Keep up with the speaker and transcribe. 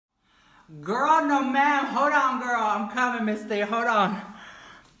Girl, no ma'am. Hold on, girl. I'm coming, Miss Thing. Hold on.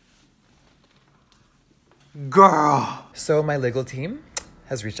 Girl. So my legal team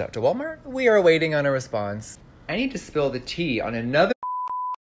has reached out to Walmart. We are waiting on a response. I need to spill the tea on another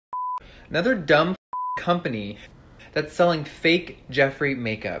dumb company that's selling fake Jeffree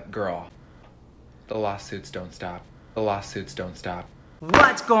makeup, girl. The lawsuits don't stop. The lawsuits don't stop.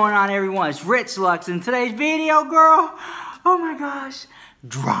 What's going on, everyone? It's Rich Lux in today's video, girl. Oh my gosh.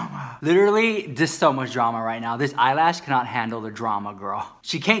 Drama. Literally, there's so much drama right now. This eyelash cannot handle the drama, girl.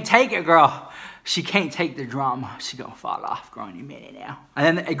 She can't take it, girl. She can't take the drama. She gonna fall off, girl, any minute now.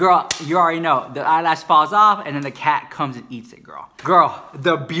 And then, girl, you already know, the eyelash falls off and then the cat comes and eats it, girl. Girl,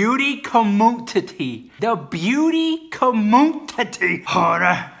 the beauty community. The beauty community.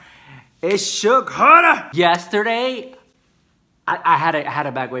 Honey, it shook, honey. Yesterday, I had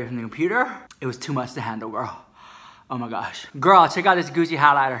to back away from the computer. It was too much to handle, girl. Oh my gosh. Girl, check out this Gucci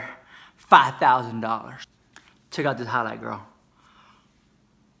highlighter. $5,000. Check out this highlight, girl.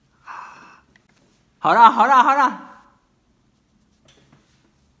 Hold on.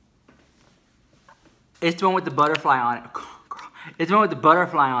 It's the one with the butterfly on it. Girl. It's the one with the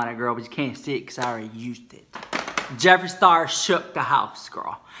butterfly on it, girl, but you can't see it because I already used it. Jeffree Star shook the house,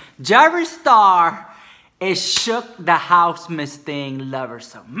 girl. Jeffree Star is shook the house, Miss Thing. Love her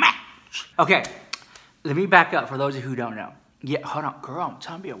so much. Okay. Let me back up for those of you who don't know. Yeah, hold on, girl, I'm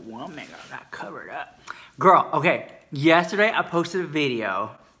trying to be a woman. I got covered up. Girl, okay, yesterday I posted a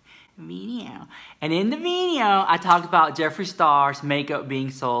video. And in the video, I talked about Jeffree Star's makeup being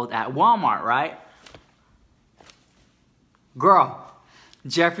sold at Walmart, right? Girl,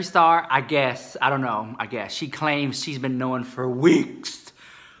 Jeffree Star, I guess, she claims she's been knowing for weeks.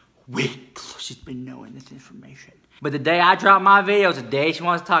 She's been knowing this information. But the day I dropped my video, the day she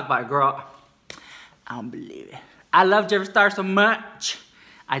wants to talk about it, girl, I don't believe it. I love Jeffree Star so much.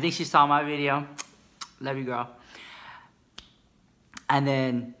 I think she saw my video. Love you, girl. And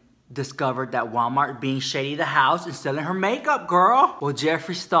then discovered that Walmart being shady the house and selling her makeup, girl. Well,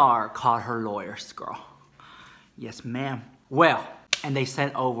 Jeffree Star called her lawyers, girl. Yes, ma'am. Well, and they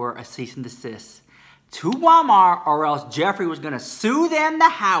sent over a cease and desist to Walmart, or else Jeffree was gonna sue them the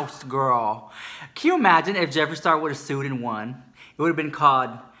house, girl. Can you imagine if Jeffree Star would have sued and won? It would have been called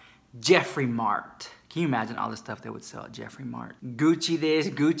Jeffree Mart. Can you imagine all the stuff they would sell at Jeffree Mart? Gucci this,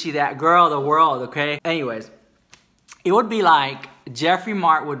 Gucci that. Girl, the world, okay? Anyways, it would be like, Jeffree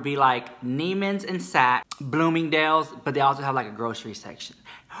Mart would be like Neiman's and Saks, Bloomingdale's, but they also have like a grocery section.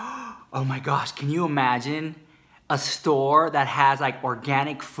 Oh my gosh, can you imagine a store that has like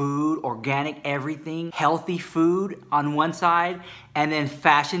organic food, organic everything, healthy food on one side, and then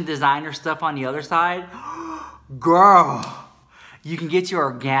fashion designer stuff on the other side? Girl. You can get your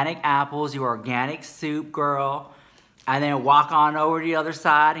organic apples, your organic soup, girl, and then walk on over to the other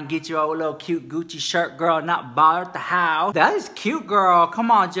side and get your old little cute Gucci shirt, girl, not bother at the house. That is cute, girl.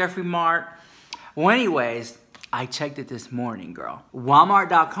 Come on, Jeffree Mart. Well, anyways, I checked it this morning, girl.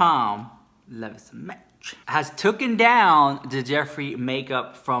 Walmart.com, love it so much, has taken down the Jeffree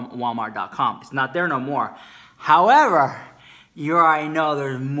makeup from Walmart.com. It's not there no more. However, you already know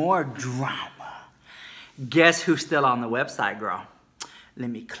there's more drama. Guess who's still on the website, girl? Let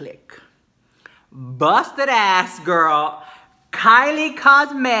me click. Busted ass, girl. Kylie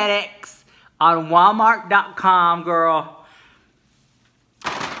Cosmetics on Walmart.com, girl.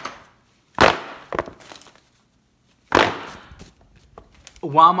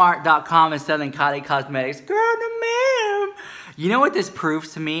 Walmart.com is selling Kylie Cosmetics. Girl, no ma'am. You know what this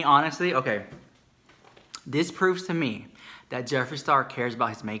proves to me, honestly? Okay. This proves to me that Jeffree Star cares about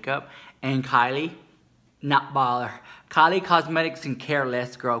his makeup and Kylie, not bother. Kylie Cosmetics can care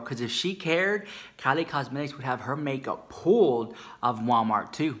less, girl, because if she cared, Kylie Cosmetics would have her makeup pulled of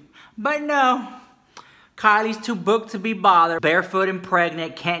Walmart too. But no, Kylie's too booked to be bothered. Barefoot and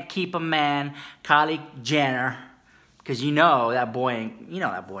pregnant, can't keep a man. Kylie Jenner, because you know that boy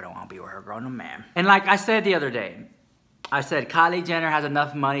don't want to be with her, girl, no man. And like I said the other day, I said Kylie Jenner has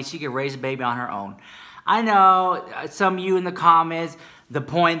enough money, she could raise a baby on her own. I know some of you in the comments, the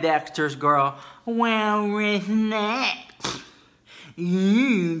Poindexters, girl, well, Rich Next,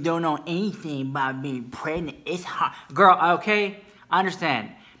 you don't know anything about being pregnant. It's hard. Girl, okay, I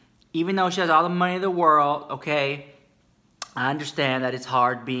understand. Even though she has all the money in the world, okay, I understand that it's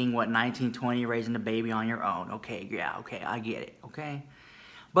hard being, what, 19, 20, raising a baby on your own. Okay, yeah, okay, I get it, okay?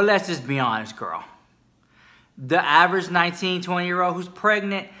 But let's just be honest, girl. The average 19, 20-year-old who's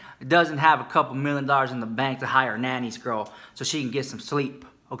pregnant doesn't have a couple $1 million in the bank to hire nannies, girl, so she can get some sleep,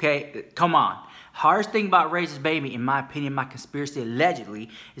 okay? Come on. Hardest thing about raising this baby, in my opinion, my conspiracy allegedly,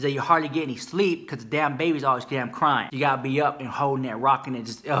 is that you hardly get any sleep because the damn baby's always damn crying. You gotta be up and holding it, rocking it,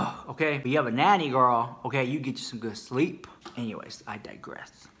 just okay? But you have a nanny, girl, okay, you get you some good sleep. Anyways, I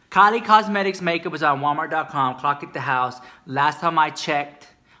digress. Kylie Cosmetics makeup is on Walmart.com. Clock at the house. Last time I checked,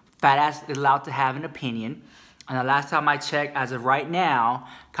 fat ass is allowed to have an opinion. And the last time I checked, as of right now,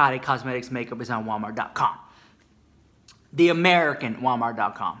 Kylie Cosmetics makeup is on Walmart.com. The American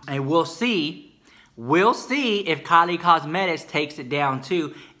Walmart.com. And we'll see if Kylie Cosmetics takes it down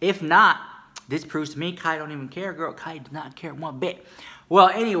too. If not, this proves to me Kylie don't even care, girl. Kylie does not care one bit. Well,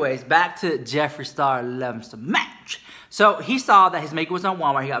 anyways, back to Jeffree Star loves to match. So he saw that his makeup was on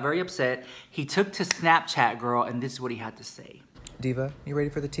Walmart. He got very upset. He took to Snapchat, girl, and this is what he had to say. Diva, you ready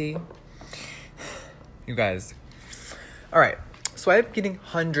for the tea? You guys. All right. So I've been getting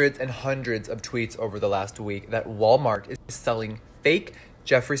hundreds and hundreds of tweets over the last week that Walmart is selling fake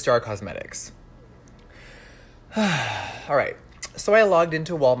Jeffree Star cosmetics. All right. So I logged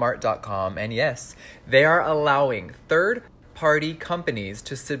into Walmart.com, and yes, they are allowing third-party companies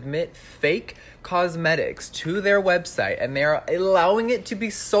to submit fake cosmetics to their website, and they are allowing it to be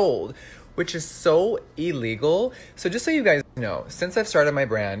sold, which is so illegal. So just so you guys know, since I've started my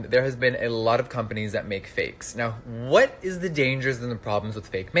brand, there has been a lot of companies that make fakes. Now, what is the dangers and the problems with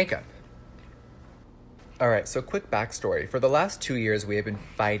fake makeup? All right, so quick backstory. For the last 2 years, we have been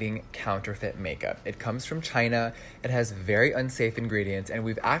fighting counterfeit makeup. It comes from China, it has very unsafe ingredients, and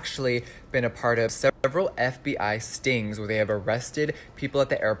we've actually been a part of several FBI stings where they have arrested people at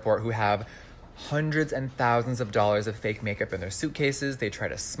the airport who have hundreds and thousands of dollars of fake makeup in their suitcases. They try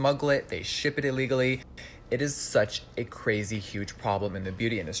to smuggle it, they ship it illegally. It is such a crazy, huge problem in the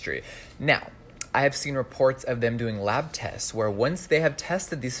beauty industry. Now, I have seen reports of them doing lab tests where once they have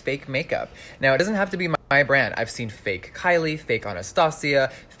tested these fake makeup, now it doesn't have to be my brand. I've seen fake Kylie, fake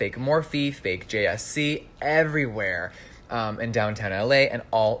Anastasia, fake Morphe, fake JSC everywhere in downtown LA and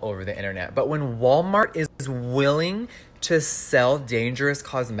all over the internet. But when Walmart is willing to sell dangerous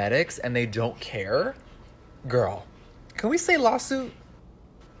cosmetics and they don't care, girl, can we say lawsuit?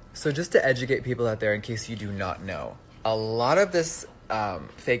 So just to educate people out there in case you do not know, a lot of this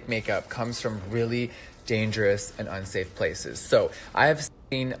fake makeup comes from really dangerous and unsafe places. So I have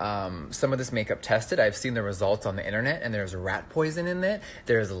seen some of this makeup tested. I've seen the results on the internet, and there's rat poison in it.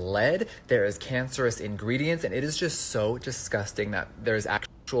 There's lead. There is cancerous ingredients, and it is just so disgusting that there's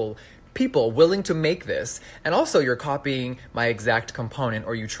actual people willing to make this. And also you're copying my exact component,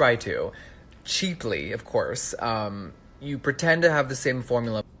 or you try to, cheaply, of course. You pretend to have the same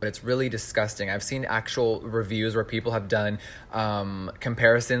formula, but it's really disgusting. I've seen actual reviews where people have done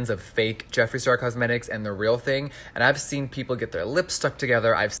comparisons of fake Jeffree Star cosmetics and the real thing, and I've seen people get their lips stuck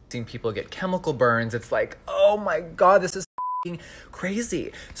together. I've seen people get chemical burns. It's like, oh my God, this is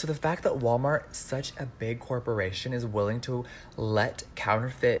crazy. So the fact that Walmart, such a big corporation, is willing to let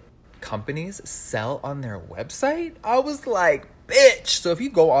counterfeit companies sell on their website, I was like, bitch. So if you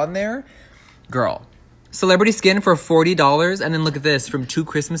go on there, girl, celebrity skin for $40, and then look at this from 2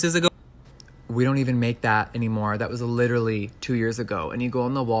 Christmases ago. We don't even make that anymore. That was literally 2 years ago. And you go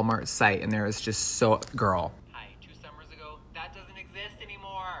on the Walmart site and there is just so, girl. Hi, 2 summers ago, that doesn't exist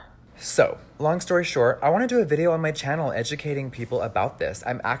anymore. So, long story short, I want to do a video on my channel educating people about this.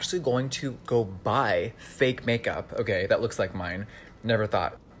 I'm actually going to go buy fake makeup, okay, that looks like mine. Never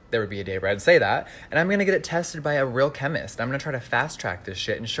thought there would be a day where I'd say that. And I'm going to get it tested by a real chemist. I'm going to try to fast track this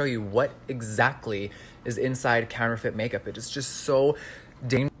shit and show you what exactly is inside counterfeit makeup. It is just so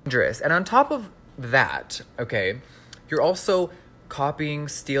dangerous. And on top of that, okay, you're also copying,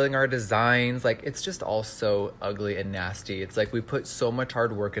 stealing our designs. Like, it's just all so ugly and nasty. It's like we put so much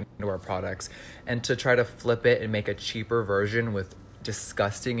hard work into our products, and to try to flip it and make a cheaper version with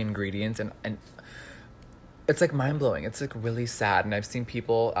disgusting ingredients and it's like mind-blowing. It's like really sad. And I've seen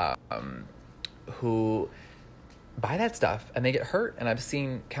people who buy that stuff and they get hurt, and I've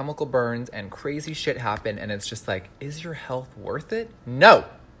seen chemical burns and crazy shit happen, and it's just like, is your health worth it? No.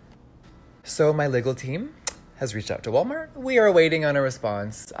 So my legal team has reached out to Walmart. We are waiting on a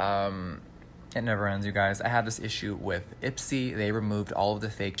response. It never ends, you guys. I had this issue with Ipsy. They removed all of the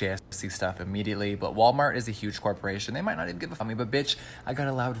fake JSC stuff immediately, but Walmart is a huge corporation. They might not even give a fuck me, but bitch, I got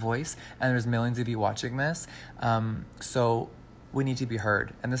a loud voice, and there's millions of you watching this. So we need to be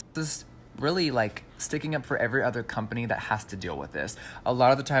heard. And this is really like sticking up for every other company that has to deal with this. A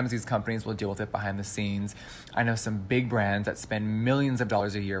lot of the times these companies will deal with it behind the scenes. I know some big brands that spend millions of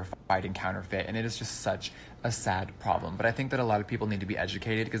dollars a year fighting counterfeit, and it is just such a sad problem. But I think that a lot of people need to be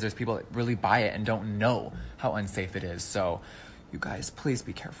educated, because there's people that really buy it and don't know how unsafe it is. So you guys, please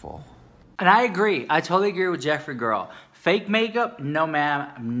be careful. And I agree. I totally agree with Jeffree, girl. Fake makeup? No,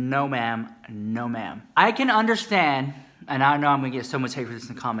 ma'am. No, ma'am. No, ma'am. I can understand, and I know I'm going to get so much hate for this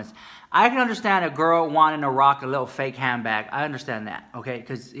in the comments. I can understand a girl wanting to rock a little fake handbag. I understand that, okay?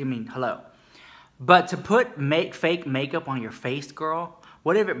 Because, I mean, hello. But to put fake makeup on your face, girl,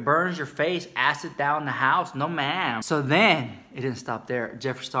 what if it burns your face, acid down the house? No, ma'am. So then, it didn't stop there.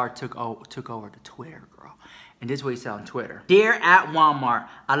 Jeffree Star took over to Twitter, girl. And this is what he said on Twitter. Dear at Walmart,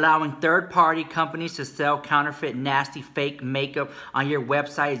 allowing third-party companies to sell counterfeit, nasty, fake makeup on your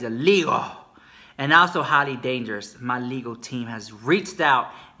website is illegal and also highly dangerous. My legal team has reached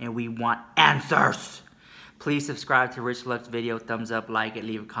out and we want answers. Please subscribe to Rich Luck's video. Thumbs up, like it,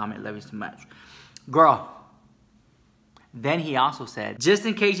 leave a comment. Love you so much. Girl. Then he also said, just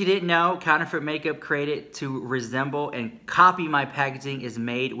in case you didn't know, counterfeit makeup created to resemble and copy my packaging is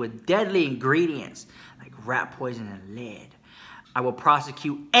made with deadly ingredients like rat poison and lead. I will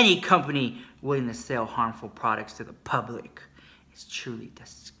prosecute any company willing to sell harmful products to the public. It's truly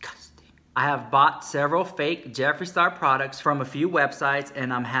disgusting. I have bought several fake Jeffree Star products from a few websites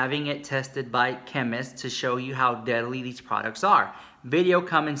and I'm having it tested by chemists to show you how deadly these products are. Video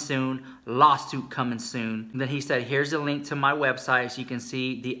coming soon, lawsuit coming soon. And then he said, here's a link to my website so you can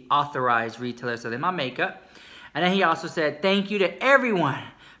see the authorized retailers selling my makeup. And then he also said, thank you to everyone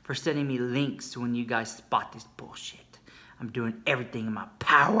for sending me links when you guys spot this bullshit. I'm doing everything in my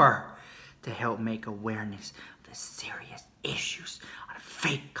power to help make awareness of the serious issues on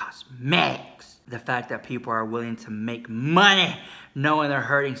fake cosmetics. The fact that people are willing to make money knowing they're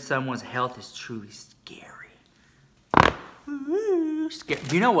hurting someone's health is truly scary.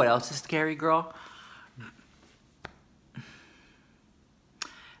 You know what else is scary, girl?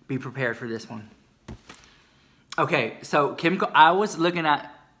 Be prepared for this one. Okay, so I was looking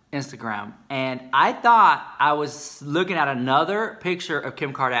at Instagram and I thought I was looking at another picture of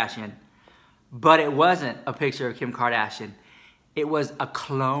Kim Kardashian, but it wasn't a picture of Kim Kardashian. It was a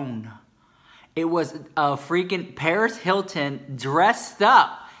clone. It was a freaking Paris Hilton dressed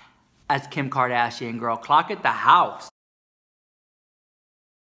up as Kim Kardashian, girl. Clock at the house.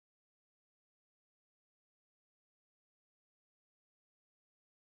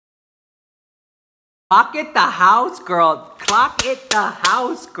 Clock at the house, girl. Clock at the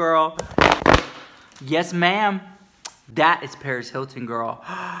house, girl. Yes, ma'am. That is Paris Hilton, girl.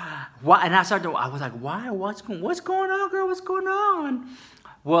 Why? And I was like, why? What's going on, girl? What's going on?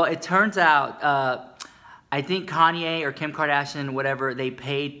 Well, it turns out, I think Kanye or Kim Kardashian, whatever, they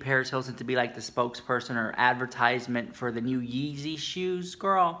paid Paris Hilton to be like the spokesperson or advertisement for the new Yeezy shoes,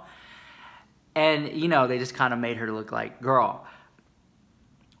 girl. And, you know, they just kind of made her look like, girl,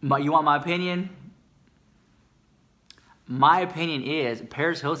 you want my opinion? My opinion is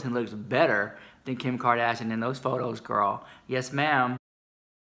Paris Hilton looks better than Kim Kardashian in those photos, girl. Yes, ma'am.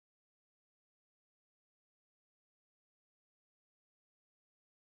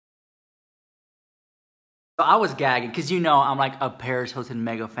 I was gagging because, you know, I'm like a Paris Hilton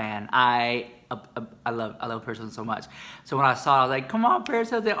mega fan. I love Paris Hilton so much. So when I saw it, I was like, come on,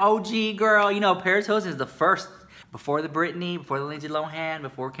 Paris Hilton, OG girl. You know, Paris Hilton is the first. Before the Britney, before the Lindsay Lohan,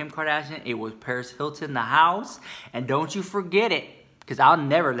 before Kim Kardashian, it was Paris Hilton, the house. And don't you forget it, because I'll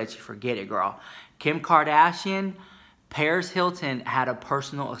never let you forget it, girl. Kim Kardashian, Paris Hilton had a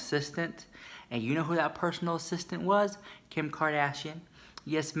personal assistant. And you know who that personal assistant was? Kim Kardashian.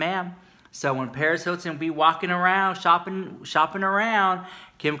 Yes, ma'am. So when Paris Hilton be walking around, shopping around,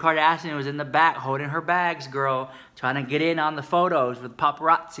 Kim Kardashian was in the back holding her bags, girl, trying to get in on the photos with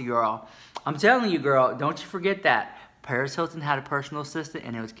paparazzi, girl. I'm telling you, girl, don't you forget that. Paris Hilton had a personal assistant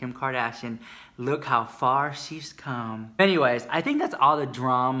and it was Kim Kardashian. Look how far she's come. Anyways, I think that's all the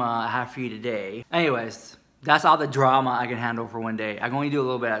drama I have for you today. Anyways, that's all the drama I can handle for one day. I can only do a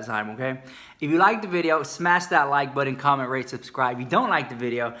little bit at a time, okay? If you like the video, smash that like button, comment, rate, subscribe. If you don't like the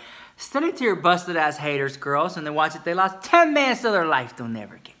video, send it to your busted ass haters, girls, and then watch it. They lost 10 minutes of their life they'll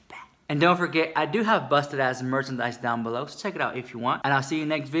never get back. And don't forget, I do have busted ass merchandise down below, so check it out if you want. And I'll see you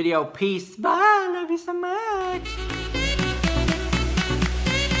next video. Peace. Bye. Love you so much.